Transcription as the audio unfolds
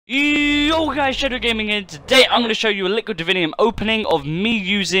Yo guys, Shadow Gaming here. Today I'm going to show you a Liquid Didinium opening of me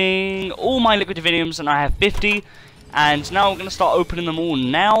using all my Liquid Didiniums, and I have 50. And now I'm going to start opening them all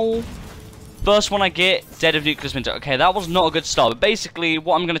now. First one I get, Dead of Nucleus Winter. Okay, that was not a good start, but basically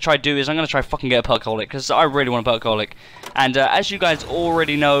what I'm going to try to do is I'm going to try fucking get a Perkaholic, because I really want a Perkaholic. And as you guys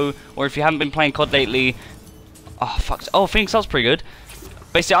already know, or if you haven't been playing COD lately, oh fuck, oh Phoenix, that's pretty good.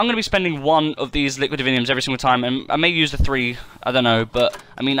 Basically, I'm going to be spending one of these Liquid Didiniums every single time, and I may use the 3, I don't know, but,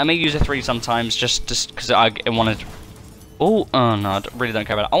 I mean, I may use the 3 sometimes, just because I wanted... Oh no, I really don't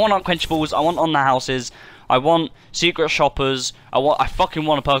care about it. I want Unquenchables, I want On the Houses, I want Secret Shoppers, I fucking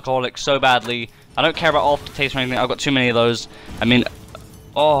want a Perkaholic so badly. I don't care about Aftertaste or anything, I've got too many of those. I mean,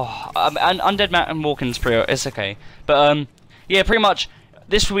 and Undead Man Walking's pretty, it's okay. But, yeah, pretty much,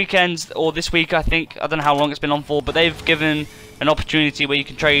 this weekend, or this week, I think, I don't know how long it's been on for, but they've given an opportunity where you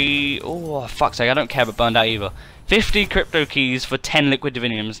can trade, oh fuck's sake, I don't care about Burned Out either, 50 crypto keys for 10 Liquid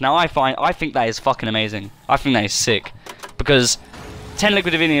Didiniums. Now I think that is fucking amazing. I think that is sick, because 10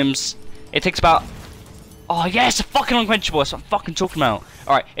 Liquid Didiniums, it takes about, oh yes, a fucking Unquenchable, that's what I'm fucking talking about.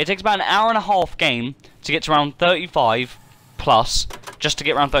 Alright, it takes about an hour and a half game to get to around 35 plus, just to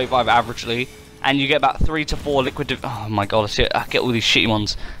get around 35 averagely, and you get about 3 to 4 Liquid, oh my god, I get all these shitty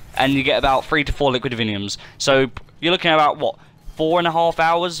ones, and you get about 3 to 4 Liquid Didiniums. So you're looking at about what, 4.5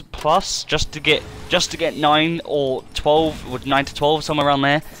 hours plus just to get 9 or 12, or 9 to 12, somewhere around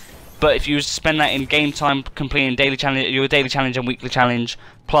there. But if you spend that in game time completing your daily challenge and weekly challenge,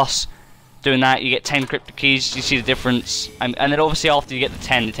 plus doing that, you get 10 crypto keys. You see the difference, and then obviously after you get the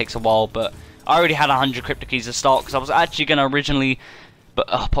 10, it takes a while. But I already had 100 crypto keys to start, because I was actually gonna originally, but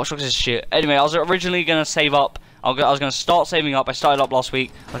Pop Shocks is shit. Anyway, I was originally gonna save up. I was going to start saving up. I started up last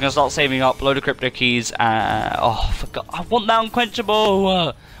week. I was going to start saving up, load of crypto keys. Oh, I forgot. I want that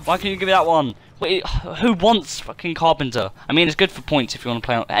Unquenchable. Why can't you give me that one? Wait, who wants fucking Carpenter? I mean, it's good for points if you want to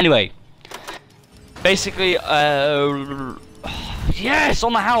play on. Anyway, basically, yes,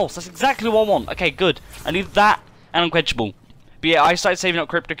 On the House. That's exactly what I want. Okay, good. I need that and Unquenchable. But yeah, I started saving up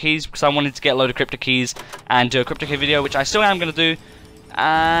crypto keys because I wanted to get a load of crypto keys and do a crypto key video, which I still am going to do.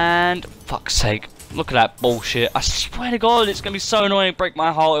 And fuck's sake. Look at that bullshit. I swear to God, it's going to be so annoying, break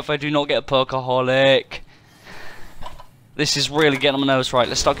my heart if I do not get a Perkaholic. This is really getting on my nerves. Right,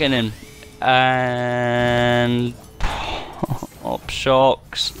 let's start getting in. And Pop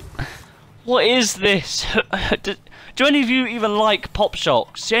Shocks. What is this? Do any of you even like Pop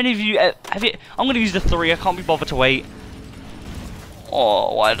Shocks? Do any of you have you? I'm going to use the 3. I can't be bothered to wait.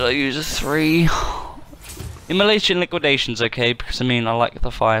 Oh, why did I use a 3? Immolation Liquidation's okay, because I mean I like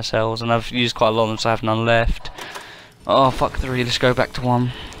the fire cells and I've used quite a lot of them, so I have none left. Oh fuck 3, let's go back to 1.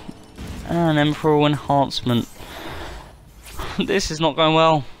 And Emperor Enhancement. This is not going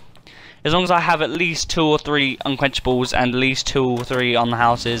well. As long as I have at least 2 or 3 Unquenchables and at least 2 or 3 on the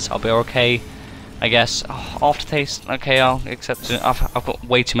houses, I'll be okay, I guess. Oh, Aftertaste, okay, I'll accept it. I've got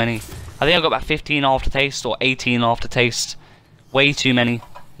way too many. I think I've got about 15 Aftertaste or 18 Aftertaste. Way too many.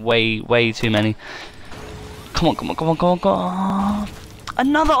 Way too many. Come on.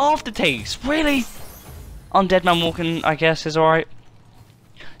 Another Aftertaste, really? Undead Man Walking, I guess, is alright.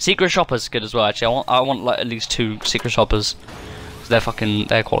 Secret Shoppers good as well, actually. I want like at least 2 Secret Shoppers. Because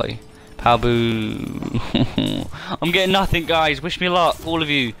they're quality. Power Boo. I'm getting nothing, guys. Wish me luck, all of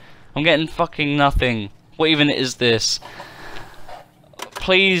you. I'm getting fucking nothing. What even is this?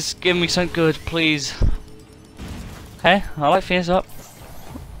 Please, give me something good, please. Okay, I like Phoenix Up.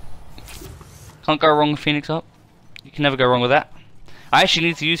 Can't go wrong with Phoenix Up. You can never go wrong with that. I actually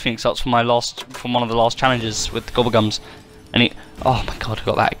need to use Phoenix Ups from one of the last challenges with the Gobblegums. Oh my god, I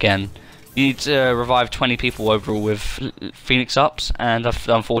got that again. You need to revive 20 people overall with Phoenix Ups, and I've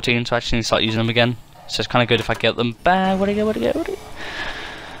done 14, so I actually need to start using them again. So it's kind of good if I get them back. What do I get?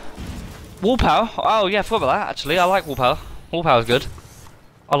 Wall Power. Oh yeah, I forgot about that. Actually, I like Wall Power. Wall Power's good.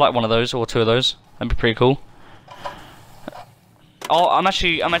 I like one of those or 2 of those. That'd be pretty cool. Oh, I'm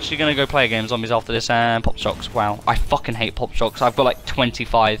actually gonna go play a game zombies after this, and Pop Shocks. Wow, I fucking hate Pop Shocks. I've got like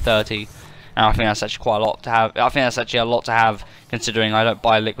 25, 30, and I think that's actually quite a lot to have. I think that's actually a lot to have, considering I don't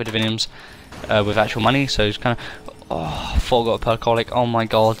buy Liquid Didiniums with actual money. So it's kind of, oh, I thought I got a Perkaholic. Oh my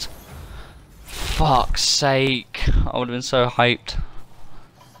god, fuck's sake! I would have been so hyped.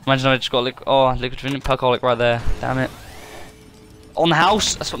 Imagine I just got Liquid Didinium Perkaholic right there. Damn it! On the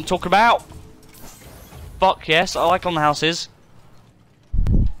House. That's what I'm talking about. Fuck yes, I like On the Houses.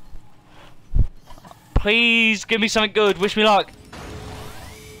 Please give me something good. Wish me luck.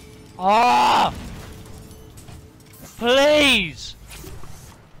 Ah! Please!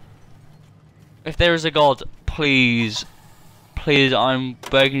 If there is a god, please, I'm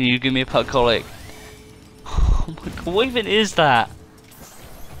begging you, give me a Perkaholic. Oh my god, what even is that?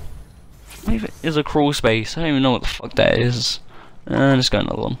 Maybe it is a crawl space. I don't even know what the fuck that is. Let's go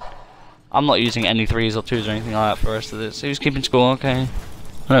another one. I'm not using any 3s or 2s or anything like that for the rest of this. Who's keeping score? Okay.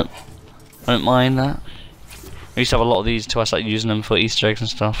 I don't mind that. I used to have a lot of these until I started using them for Easter eggs and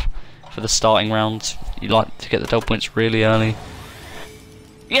stuff. For the starting rounds. You like to get the double points really early.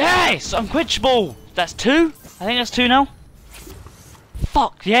 Yes! Unquenchable! That's 2? I think that's 2 now.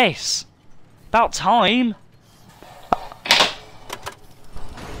 Fuck yes! About time!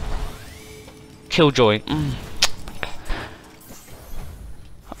 Killjoy.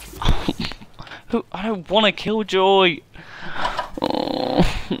 I don't want a Killjoy! Oh,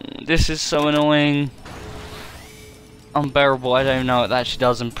 this is so annoying. Unbearable. I don't even know what that actually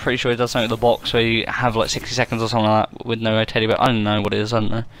does. I'm pretty sure it does something with the box where you have like 60 seconds or something like that with no teddy bear. I don't know what it is. I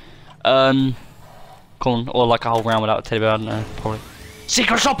don't know. Come on, or like a whole round without a teddy bear. I don't know. Probably.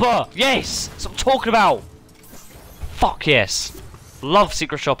 Secret Shopper. Yes, that's what I'm talking about. Fuck yes. Love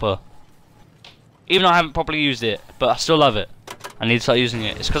Secret Shopper. Even though I haven't properly used it, but I still love it. I need to start using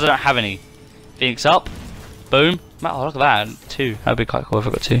it. It's because I don't have any. Phoenix up. Boom. Oh, look at that. 2. That'd be quite cool if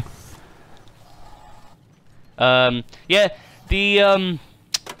I got 2. Yeah, the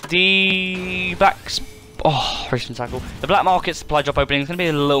recent tackle. The black market supply drop opening is going to be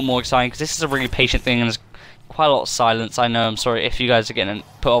a little more exciting because this is a really patient thing and there's quite a lot of silence. I know, I'm sorry if you guys are getting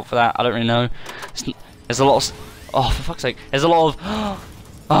put off for that. I don't really know. There's a lot of, for fuck's sake, there's a lot of,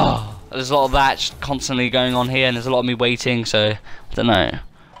 there's a lot of that just constantly going on here and there's a lot of me waiting, so, I don't know.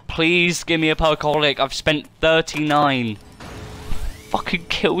 Please give me a Percolic. I've spent 39. Fucking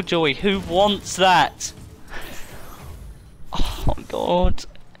Killjoy. Who wants that? Oh my god.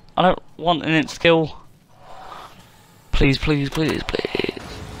 I don't want an int skill. Please, please, please, please.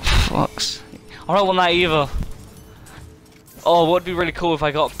 Fucks. I don't want that either. Oh, what would be really cool if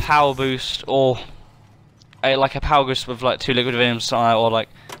I got power boost or like a power boost with like 2 liquid venoms or like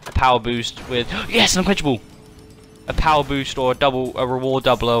a power boost with yes, an unquenchable. A power boost or a reward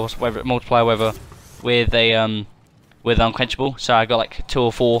doubler or whatever, multiplier, whatever, with a with unquenchable. So I got like 2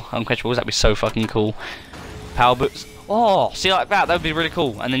 or 4 unquenchables. That'd be so fucking cool. Power boost. Oh, see, like that would be really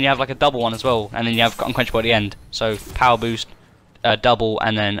cool. And then you have like a double one as well, and then you have unquenchable at the end. So power boost, double,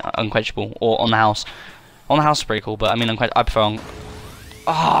 and then unquenchable, or on the house. On the house is pretty cool, but I mean, I prefer.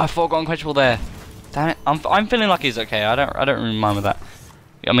 Oh, I thought I got unquenchable there. Damn it! I'm feeling like it's okay. I don't really mind with that.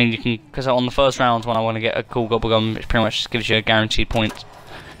 I mean, you can, because on the first round when I want to get a cool gobblegum, it pretty much just gives you a guaranteed point.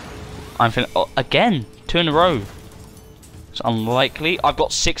 I'm feeling again 2 in a row. It's unlikely. I've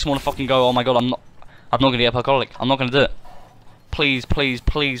got 6 more to fucking go. Oh my god, I'm not gonna get a Percolic. I'm not gonna do it. Please, please,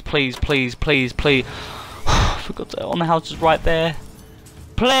 please, please, please, please, please. I forgot to, on the house is right there.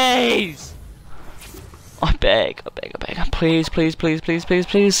 Please! I beg, I beg, I beg. Please, please, please, please, please,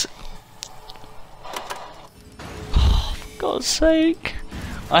 please. Oh, for God's sake.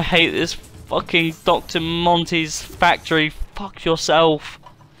 I hate this fucking Dr. Monty's factory. Fuck yourself.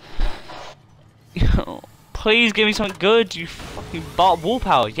 Please give me something good, you fucking wall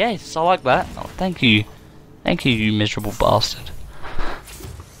power. Yes, I like that. Oh, thank you. Thank you, you miserable bastard.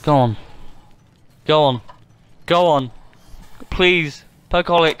 Go on. Go on. Go on. Please.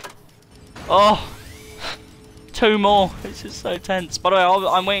 Percolic. Oh. 2 more. This is so tense. By the way,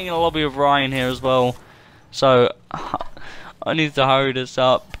 I'm waiting in the lobby of Ryan here as well. So, I need to hurry this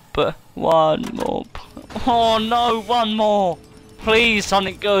up. But, 1 more. Oh no, 1 more. Please,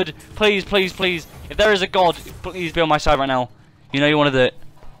 something good. Please, please, please. If there is a god, please be on my side right now. You know you want to do it.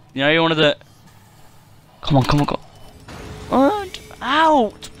 You know you want to do it. Come on, come on, come on.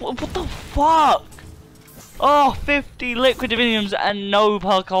 Out! What the fuck? Oh, 50 liquid diviniums and no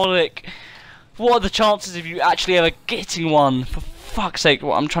Percolic. What are the chances of you actually ever getting one? For fuck's sake,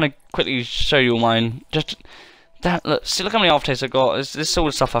 well, I'm trying to quickly show you all mine. Just that. Look, see, look how many aftertastes I've got. This is all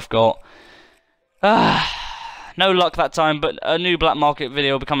the stuff I've got. No luck that time, but a new black market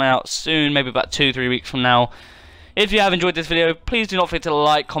video will be coming out soon, maybe about 2-3 weeks from now. If you have enjoyed this video, please do not forget to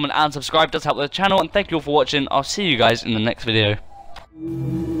like, comment, and subscribe. It does help the channel, and thank you all for watching. I'll see you guys in the next video.